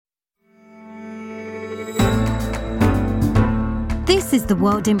This is The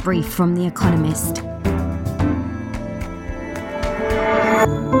World in Brief from The Economist.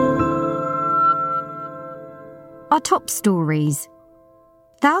 Our top stories.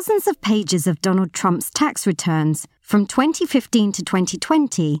 Thousands of pages of Donald Trump's tax returns from 2015 to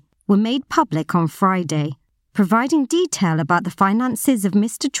 2020 were made public on Friday, providing detail about the finances of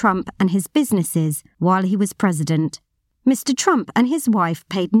Mr. Trump and his businesses while he was president. Mr. Trump and his wife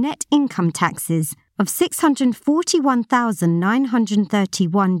paid net income taxes of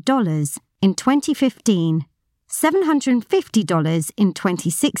 $641,931 in 2015, $750 in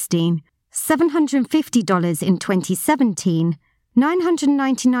 2016, $750 in 2017,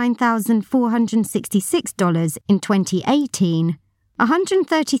 $999,466 in 2018,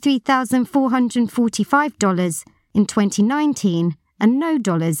 $133,445 in 2019, and no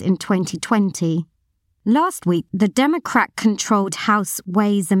dollars in 2020. Last week, the Democrat-controlled House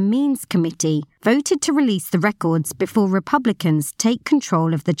Ways and Means Committee voted to release the records before Republicans take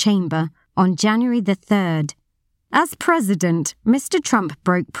control of the chamber on January the 3rd. As president, Mr. Trump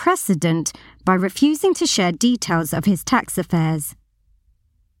broke precedent by refusing to share details of his tax affairs.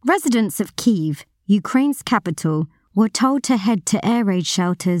 Residents of Kyiv, Ukraine's capital, were told to head to air raid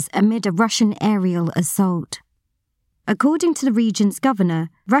shelters amid a Russian aerial assault. According to the region's governor,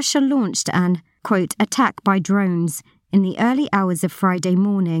 Russia launched an, quote, attack by drones in the early hours of Friday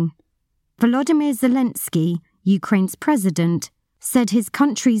morning. Volodymyr Zelensky, Ukraine's president, said his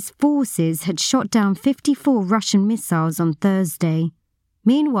country's forces had shot down 54 Russian missiles on Thursday.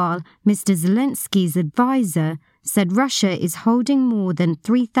 Meanwhile, Mr. Zelensky's advisor said Russia is holding more than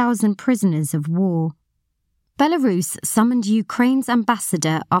 3,000 prisoners of war. Belarus summoned Ukraine's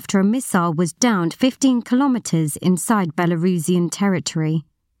ambassador after a missile was downed 15 kilometers inside Belarusian territory.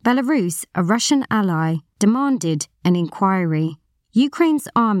 Belarus, a Russian ally, demanded an inquiry. Ukraine's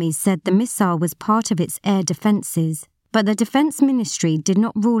army said the missile was part of its air defenses, but the Defense Ministry did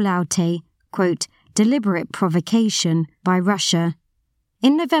not rule out a, quote, deliberate provocation by Russia.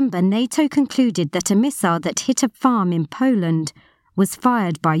 In November, NATO concluded that a missile that hit a farm in Poland was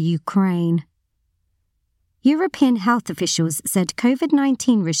fired by Ukraine. European health officials said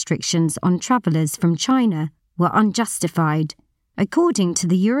COVID-19 restrictions on travellers from China were unjustified. According to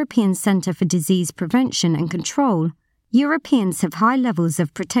the European Centre for Disease Prevention and Control, Europeans have high levels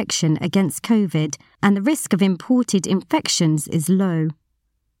of protection against COVID and the risk of imported infections is low.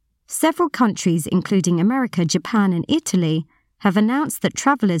 Several countries, including America, Japan and Italy, have announced that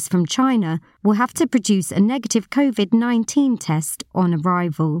travellers from China will have to produce a negative COVID-19 test on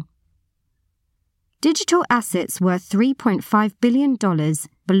arrival. Digital assets worth $3.5 billion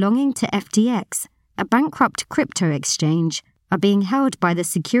belonging to FTX, a bankrupt crypto exchange, are being held by the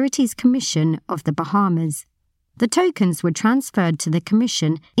Securities Commission of the Bahamas. The tokens were transferred to the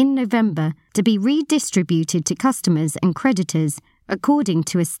Commission in November to be redistributed to customers and creditors, according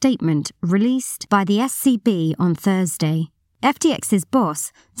to a statement released by the SCB on Thursday. FTX's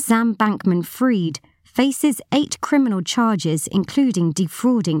boss, Sam Bankman-Fried, faces 8 criminal charges, including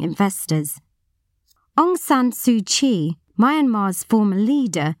defrauding investors. Aung San Suu Kyi, Myanmar's former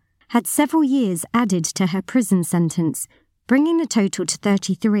leader, had several years added to her prison sentence, bringing the total to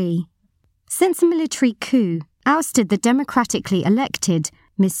 33. Since a military coup ousted the democratically elected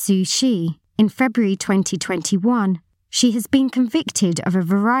Ms. Suu Kyi in February 2021, she has been convicted of a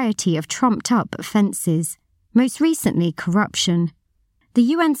variety of trumped-up offences, most recently corruption.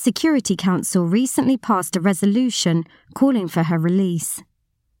 The UN Security Council recently passed a resolution calling for her release.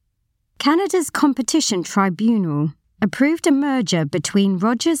 Canada's Competition Tribunal approved a merger between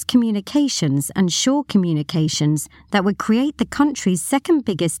Rogers Communications and Shaw Communications that would create the country's second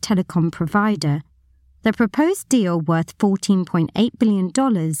biggest telecom provider. The proposed deal, worth $14.8 billion,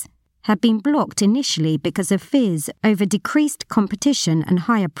 had been blocked initially because of fears over decreased competition and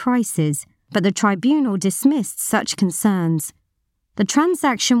higher prices, but the tribunal dismissed such concerns. The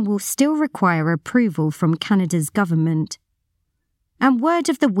transaction will still require approval from Canada's government. And word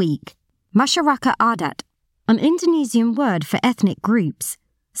of the week, masyarakat adat, an Indonesian word for ethnic groups,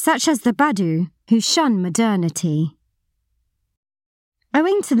 such as the Badu, who shun modernity.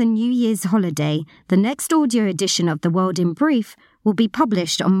 Owing to the New Year's holiday, the next audio edition of The World in Brief will be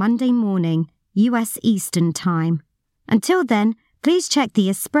published on Monday morning, US Eastern Time. Until then, please check the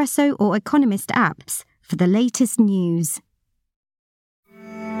Espresso or Economist apps for the latest news.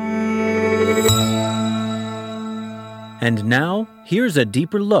 And now, here's a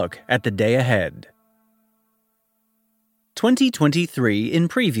deeper look at the day ahead. 2023 in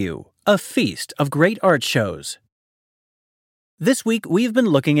Preview, a feast of great art shows. This week, we've been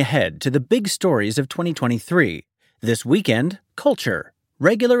looking ahead to the big stories of 2023. This weekend, culture.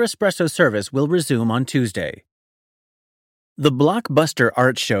 Regular espresso service will resume on Tuesday. The blockbuster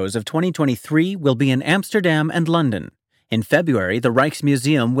art shows of 2023 will be in Amsterdam and London. In February, the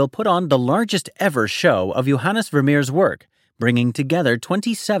Rijksmuseum will put on the largest ever show of Johannes Vermeer's work, bringing together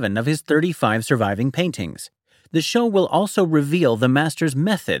 27 of his 35 surviving paintings. The show will also reveal the master's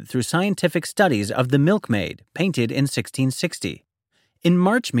method through scientific studies of the Milkmaid, painted in 1660. In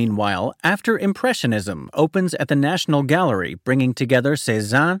March, meanwhile, After Impressionism opens at the National Gallery, bringing together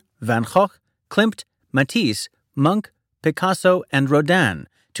Cézanne, Van Gogh, Klimt, Matisse, Munch, Picasso, and Rodin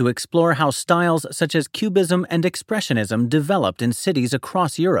to explore how styles such as Cubism and Expressionism developed in cities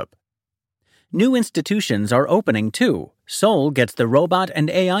across Europe. New institutions are opening too. Seoul gets the Robot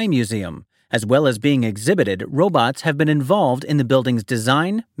and AI Museum. As well as being exhibited, robots have been involved in the building's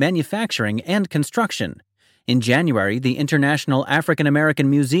design, manufacturing, and construction. In January, the International African American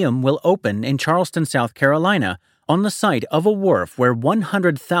Museum will open in Charleston, South Carolina, on the site of a wharf where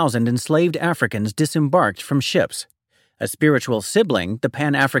 100,000 enslaved Africans disembarked from ships. A spiritual sibling, the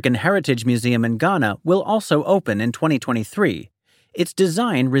Pan-African Heritage Museum in Ghana, will also open in 2023. Its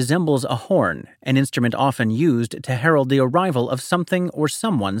design resembles a horn, an instrument often used to herald the arrival of something or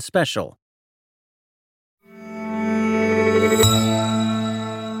someone special.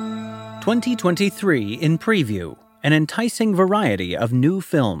 "2023 in Preview, an enticing variety of new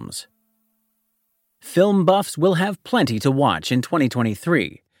films." Film buffs will have plenty to watch in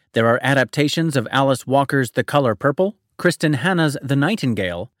 2023. There are adaptations of Alice Walker's The Color Purple, Kristen Hanna's The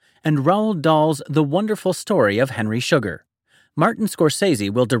Nightingale, and Roald Dahl's The Wonderful Story of Henry Sugar. Martin Scorsese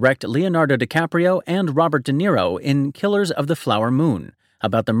will direct Leonardo DiCaprio and Robert De Niro in Killers of the Flower Moon,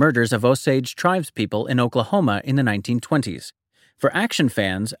 about the murders of Osage tribespeople in Oklahoma in the 1920s. For action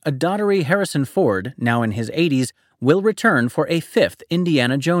fans, a dottery Harrison Ford, now in his 80s, will return for a fifth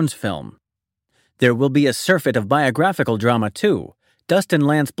Indiana Jones film. There will be a surfeit of biographical drama, too. Dustin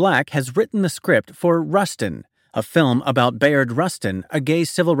Lance Black has written the script for Rustin, a film about Bayard Rustin, a gay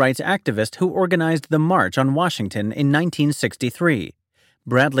civil rights activist who organized the March on Washington in 1963.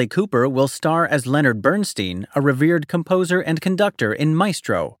 Bradley Cooper will star as Leonard Bernstein, a revered composer and conductor in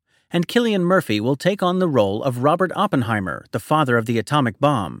Maestro, and Cillian Murphy will take on the role of Robert Oppenheimer, the father of the atomic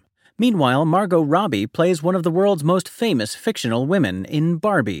bomb. Meanwhile, Margot Robbie plays one of the world's most famous fictional women in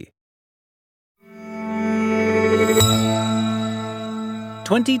Barbie.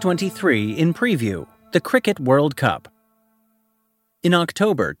 2023 in Preview, the Cricket World Cup. In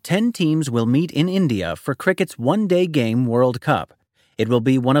October, 10 teams will meet in India for cricket's one-day game World Cup. It will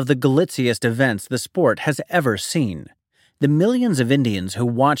be one of the glitziest events the sport has ever seen. The millions of Indians who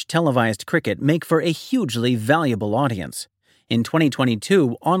watch televised cricket make for a hugely valuable audience. In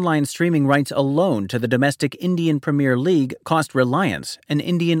 2022, online streaming rights alone to the domestic Indian Premier League cost Reliance, an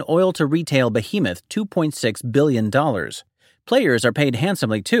Indian oil-to-retail behemoth, $2.6 billion. Players are paid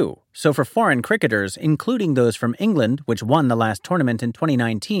handsomely too, so for foreign cricketers, including those from England, which won the last tournament in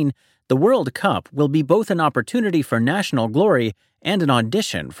 2019, the World Cup will be both an opportunity for national glory and an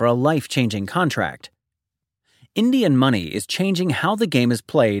audition for a life-changing contract. Indian money is changing how the game is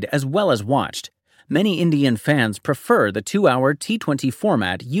played as well as watched. Many Indian fans prefer the 2-hour T20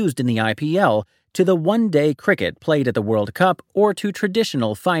 format used in the IPL to the one-day cricket played at the World Cup or to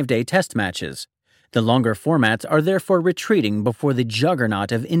traditional 5-day test matches. The longer formats are therefore retreating before the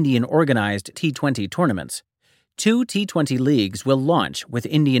juggernaut of Indian-organized T20 tournaments. 2 T20 leagues will launch with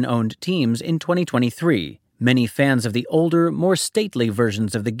Indian-owned teams in 2023. Many fans of the older, more stately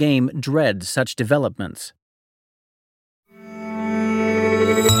versions of the game dread such developments.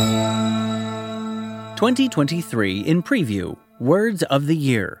 2023 in Preview, Words of the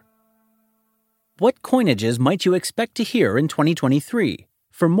Year. What coinages might you expect to hear in 2023?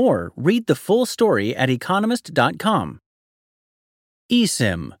 For more, read the full story at economist.com.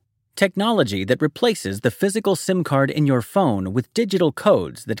 eSIM, technology that replaces the physical SIM card in your phone with digital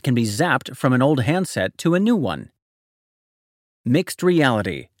codes that can be zapped from an old handset to a new one. Mixed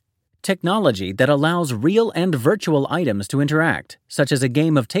reality, technology that allows real and virtual items to interact, such as a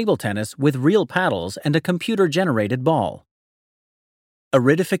game of table tennis with real paddles and a computer-generated ball.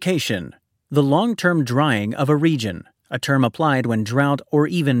 Aridification, the long-term drying of a region, a term applied when drought or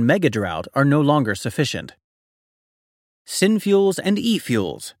even megadrought are no longer sufficient. Synfuels and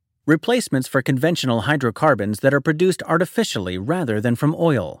e-fuels, replacements for conventional hydrocarbons that are produced artificially rather than from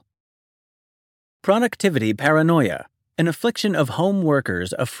oil. Productivity paranoia, an affliction of home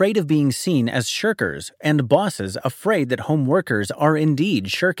workers afraid of being seen as shirkers and bosses afraid that home workers are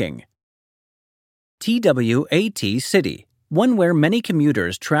indeed shirking. TWAT City, one where many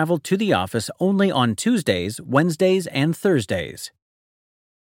commuters travel to the office only on Tuesdays, Wednesdays, and Thursdays.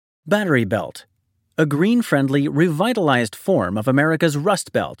 Battery belt, a green-friendly, revitalized form of America's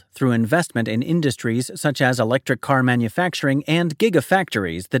Rust Belt through investment in industries such as electric car manufacturing and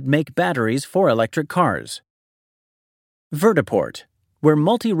gigafactories that make batteries for electric cars. Vertiport, where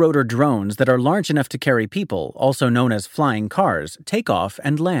multi-rotor drones that are large enough to carry people, also known as flying cars, take off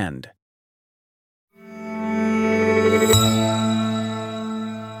and land.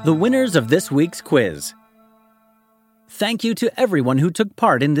 The winners of this week's quiz. Thank you to everyone who took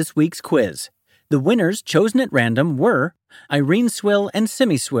part in this week's quiz. The winners chosen at random were Irene Swill and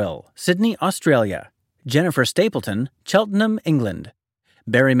Simi Swill, Sydney, Australia; Jennifer Stapleton, Cheltenham, England;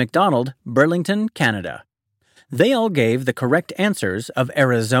 Barry McDonald, Burlington, Canada. They all gave the correct answers of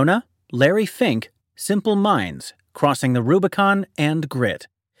Arizona, Larry Fink, Simple Minds, Crossing the Rubicon, and Grit.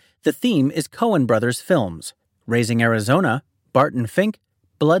 The theme is Coen Brothers films, Raising Arizona, Barton Fink,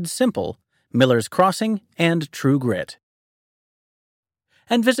 Blood Simple, Miller's Crossing, and True Grit.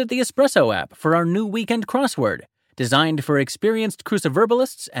 And visit the Espresso app for our new weekend crossword, designed for experienced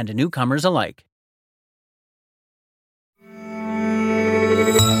cruciverbalists and newcomers alike.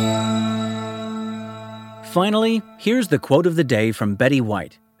 Finally, here's the quote of the day from Betty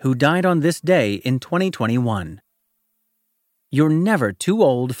White, who died on this day in 2021. You're never too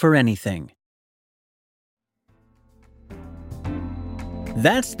old for anything.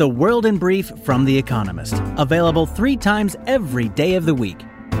 That's The World in Brief from The Economist, available 3 times every day of the week.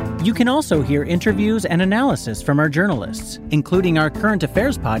 You can also hear interviews and analysis from our journalists, including our current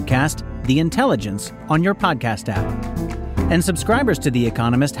affairs podcast, The Intelligence, on your podcast app. And subscribers to The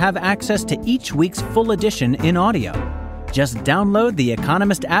Economist have access to each week's full edition in audio. Just download The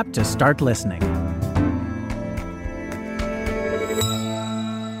Economist app to start listening.